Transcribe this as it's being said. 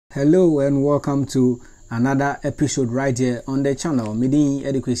Hello and welcome to another episode right here on the channel. Medin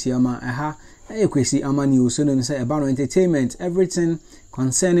Kwesi Armah, Kwesi Armah News. So say about entertainment, everything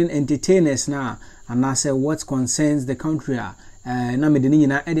concerning entertainers now, and I say what concerns the country. Na medeni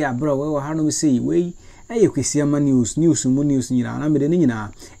na edi abro we wa hanu say we Kwesi Armah News nyina na medeni na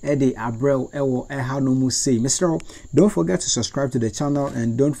edi abro ewo hanu mu say. Mr. Don't forget to subscribe to the channel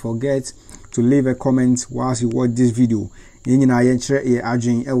and don't forget to leave a comment whilst you watch this video. Nyina yenchre ye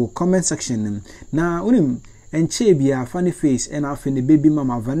adwen ewo comment section na unim enche bia funny face and afin the baby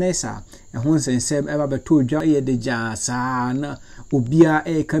mama Vanessa ehon sensem eba beto dwa ye de ja sa na obia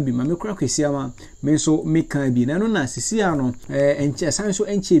ka bi ma mekura Kwesi Armah me so meka bi na no na sisi ano enche san so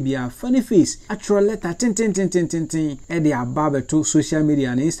enche bia funny face actual letter tin e de aba beto social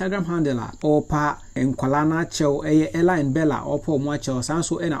media na Instagram handle opa enkwala na chew Elaine Bella opa omo chew san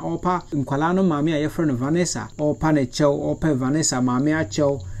so na opa enkwala no mama ye friend Vanessa opa na chew opa Vanessa mama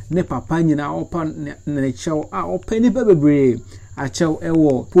chew ne papa nyina opa ne chew opa ni bebre a chew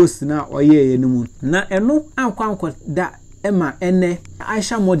ewo post na oye enum na eno ankwa da Emma ene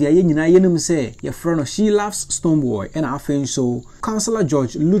Aisha modia ye nyina yenum say your friend she loves Stonebwoy and afen so Councillor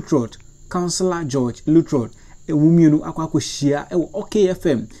George Lutterodt ewumienu akwakohia ewo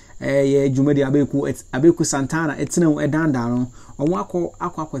OKFM ye dwumadi abeku Santana etena edanda no omo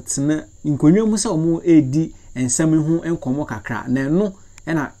akwakotena nkonwa mu se omo edi ensem hu enkomo kakra na eno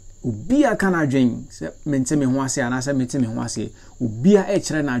ena ubia kana dwen se menteme ho ase anase menteme ho ase ubia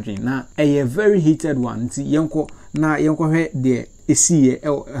kire na dwen na a very heated one nti yenko hwe de esiye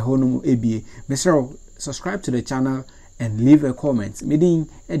ehonum ebie. Mr. Subscribe to the channel and leave a comment. Medin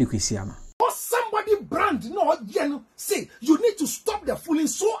Kwesi Armah. Somebody brand no say you need to stop the fooling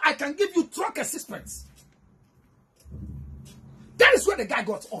so I can give you truck assistance. That is where the guy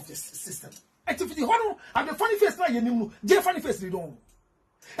got off this system. And if the one and the funny face now you funny face they don't.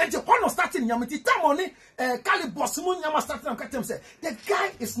 And the one starting Yamiti Tamoni, Kali Bosimun Yama starting say the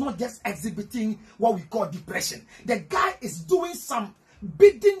guy is not just exhibiting what we call depression. The guy is doing some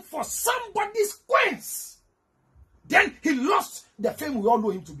bidding for somebody's coins. Then he lost the fame we all know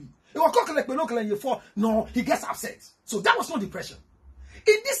him to be. No, he gets upset. So that was not depression.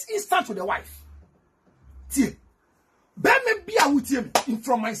 In this instance with the wife,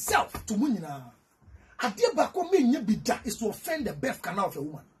 from myself to Munina. Is to offend the birth canal of a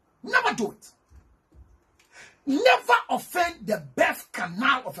woman. Never do it. Never offend the birth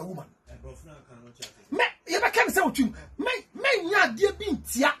canal of a woman. Me, you can't say what you nya dear being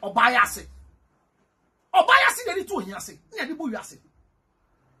tia or bias. Or bias the two yasi. Never do yasi.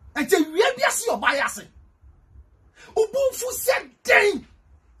 And you really see or bias. Ubufu said, dang.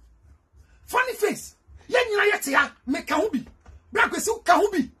 Funny face. Yen yatia, make kahubi. Black with you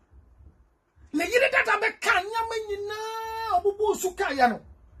kahubi. Ne yire data be kan nyama nyina obubu suka ya no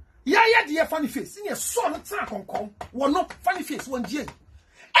ya de funny face in so no tra konkon wo no funny face won die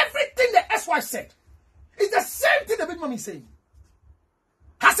everything the ex-wife said is the same thing the big mommy is saying.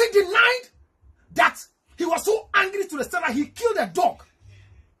 Has he denied that he was so angry to the extent that he killed a dog?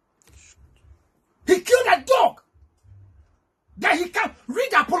 He killed a dog that he can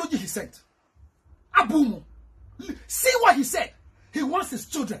read the apology he sent. Abumu, see what he said. He wants his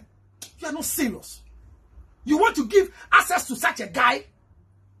children. You are not serious. You want to give access to such a guy?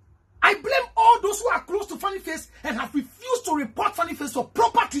 I blame all those who are close to Funny Face and have refused to report Funny Face for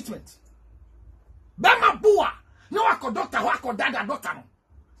proper treatment. Bema Bua, no I call doctor, I call dada doctor.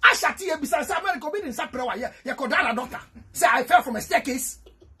 Aisha Tia besides America being in Saprawa, you call dada doctor. Say I fell from a staircase.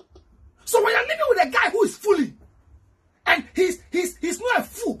 So when you're living with a guy who is fooling, and he's not a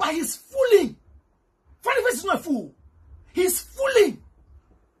fool, but he's fooling. Funny Face is not a fool. He's fooling.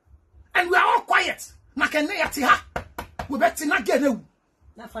 And we are all quiet. We bet not get you.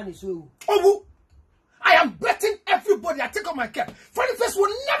 Not funny so. Oh, I am betting everybody I take on my cap. Funny Face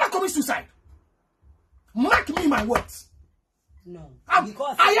will never commit suicide. Mark me my words. No. I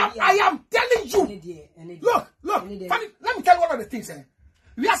am telling you. Look. Funny, let me tell you one of the things.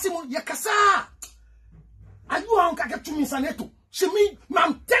 We are Simon Yakasa. Are you on get to me Saneto?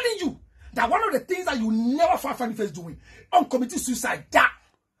 I'm telling you that one of the things that you never find Funny Face doing on committing suicide. That.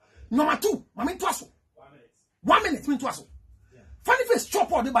 Number 2, I mean twaso. 1 minute, mean twaso. Funny Face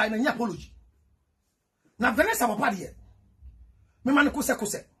chop all the by an apology. Now Vanessa papa here. Me man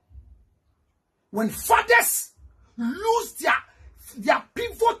kose. When fathers lose their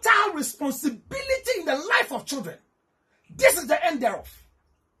pivotal responsibility in the life of children, this is the end thereof.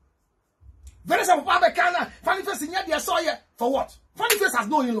 Vanessa papa kana Funny Face in here saw here for what? Funny Face has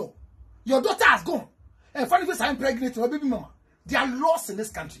no in-law. Your daughter has gone. And Funny Face is pregnant with a baby mama. There are laws in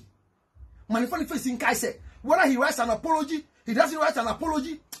this country. Funny Face in Kai said, whether he writes an apology, he doesn't write an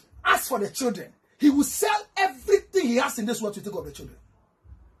apology, as for the children, he will sell everything he has in this world to take care of the children.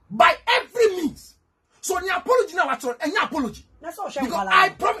 By every means. So, the apology now, and your apology. That's all. Because I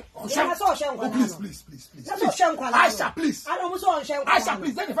promise. Please. Aisha, please. Aisha,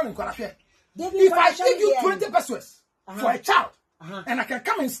 please. Let me find him. If I give you 20 pesos for a child, and I can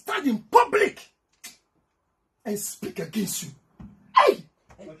come and stand in public and speak against you, hey,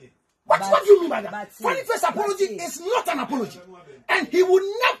 what do you mean by that? Funny face apology is not an apology, and he will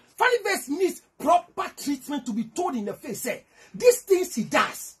never. Funny face needs proper treatment to be told in the face. Say these things he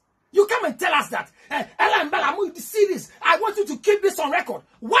does. You come and tell us that, Ella and Bella, I'm serious. I want you to keep this on record.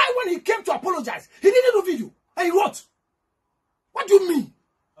 Why, when he came to apologize, he didn't do video and he wrote? What do you mean?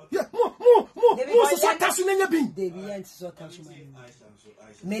 Yeah, more.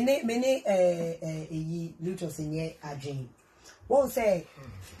 Won't say,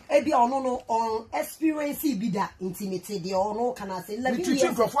 Ebi on experience be that intimate the or no can I say 11 years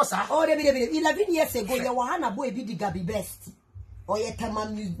ago. 11 years ago, you were Hannah boy be the Gabi best. Or yet,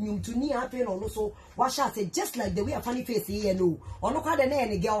 you to near happen or no so. What shall I say? Just like the way a funny face here, no, or no, kind of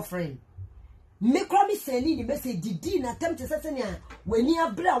any girlfriend. Make me sending the message. Did attempt to say when you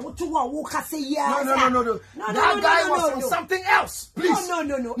are blah, what to walk? I say, yeah. No. That guy was on something else. Please. No.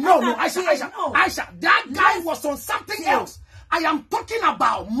 Aisha, that guy was on something else. I am talking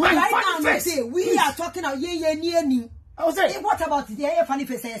about my funny face. We are talking about yeah. What about the funny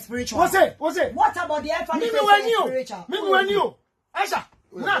face spiritual? What's it? What about the funny face spiritual? Me Aisha,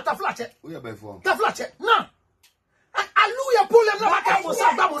 na ta flache. We are by phone. Ta flache. Na. Hallelujah, pull them now.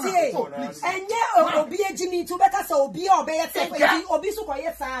 Please. And yeah, obi ejimi to better so obi obey say obi so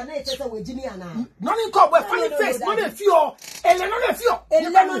koye sa na e say we ejimi ana. No ni ko boy funny face, no dey fio. Ele no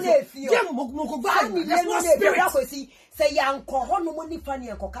dey fio. Dem mo ko gba ni no spirit. Say yanko hono mo nipa ni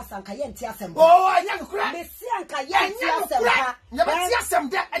yanko kasa nka ye ntia asem. Oh, anya no kura. Me si anka ye ntia asem pa. Ya be ti asem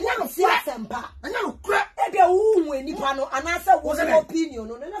de, anya no kura. Anya no kura. E be wu nipa no anasa wo opinion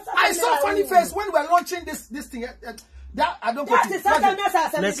no. I saw funny face when we were launching this thing. That I don't go to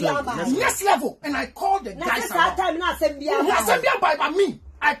next level, and I called the guys by me.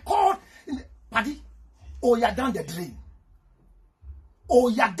 I called Paddy. Oh, you're down the drain.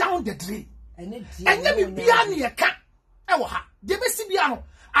 And then we be a cat.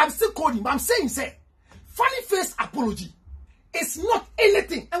 I'm still calling, but I'm saying, say, funny face apology. It's not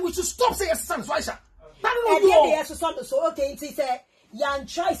anything, and we should stop saying son. So Aisha, so okay, he said. Yan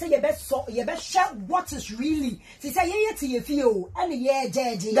try say you best shout what is really. She say yeah to you feel and yeah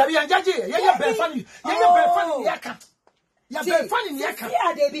jeje. Yeah be funny. Yeah funny yaka. Yeah be funny yaka.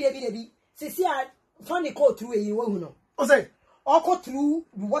 Yeah debi. See funny go through you won't know. O say or go through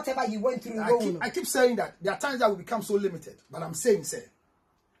whatever you went through. I keep saying that there are times that we become so limited, but I'm saying say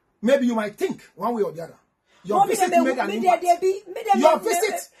maybe you might think one way or the other. Your visit made an impact. Your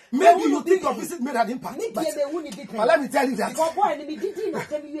visit, maybe you think your visit made an impact. But let me tell you that.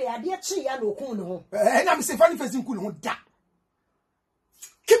 And I'm saying, funny face, keep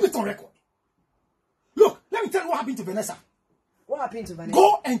it on record. Look, let me tell you what happened to Vanessa. What happened to Vanessa?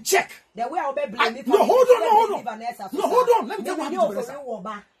 Go and check. The way I'll be blaming. No, hold on. Let me tell you what happened to Vanessa.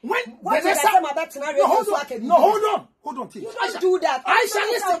 When Vanessa, hold on. You don't do that.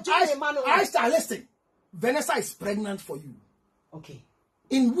 Aisha, listen. Vanessa is pregnant for you. Okay.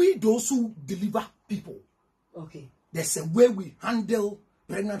 In we those who deliver people. Okay. There's a way we handle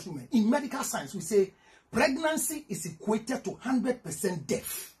pregnant women. In medical science, we say pregnancy is equated to 100%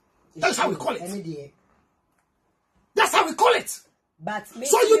 death. That's how we call it. That's how we call it. But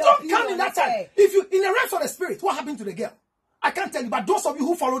so you don't come in that time. If you in the realms of the spirit, what happened to the girl? I can't tell you. But those of you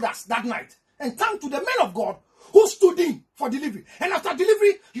who followed us that night and thank to the men of God who stood in for delivery. And after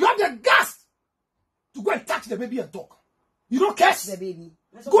delivery, you have the guts to go and touch the baby and talk. You don't catch the baby.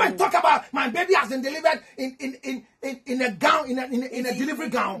 Go and talk about my baby has been delivered in a gown, in a delivery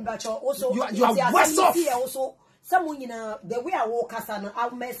gown. But also, you are worse off. Also, someone the way I walk as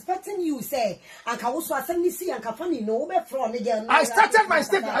I'm expecting you say, and also I send me see and Kafani no from again. I started my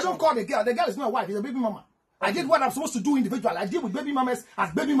statement. I don't call the girl. The girl is my wife. She's a baby mama. I did what I'm supposed to do individually. I deal with baby mamas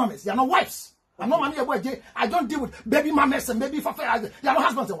as baby mamas. They are not wives. I'm not money about J. I don't deal with baby mamas and baby fafa. They are not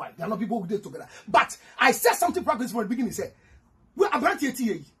husbands and wives. They are not people who deal together. But I said something practical from the beginning. Say, well, I'm going to tell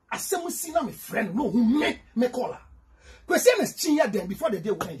you, I said, we see now my friend, no, who me call her. Question is chinya then before the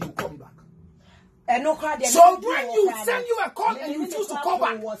day when he will call me back. So when you send you a call and you choose to call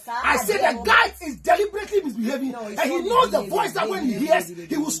back, I said the guy is deliberately misbehaving and he knows the voice that when he hears,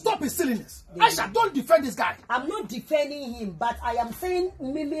 he will stop his silliness. Aisha, don't defend this guy. I'm not defending him, but I am saying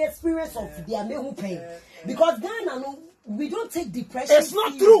maybe experience of their mehu pain. Because Ghana, we don't take depression. It's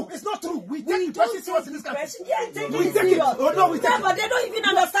not true. It's not true. We take depression serious in this country. Yeah, we take it. Oh no, we take it. But they don't even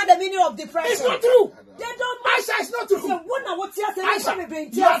understand the meaning meaning of depression. It's not true. They don't. Aisha, it's not true.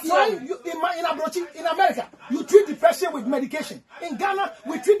 Aisha, you are trying. In America, you treat depression with medication. In Ghana,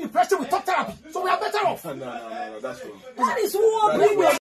 we treat depression with talk therapy. So we are better off. No, that's wrong. That is who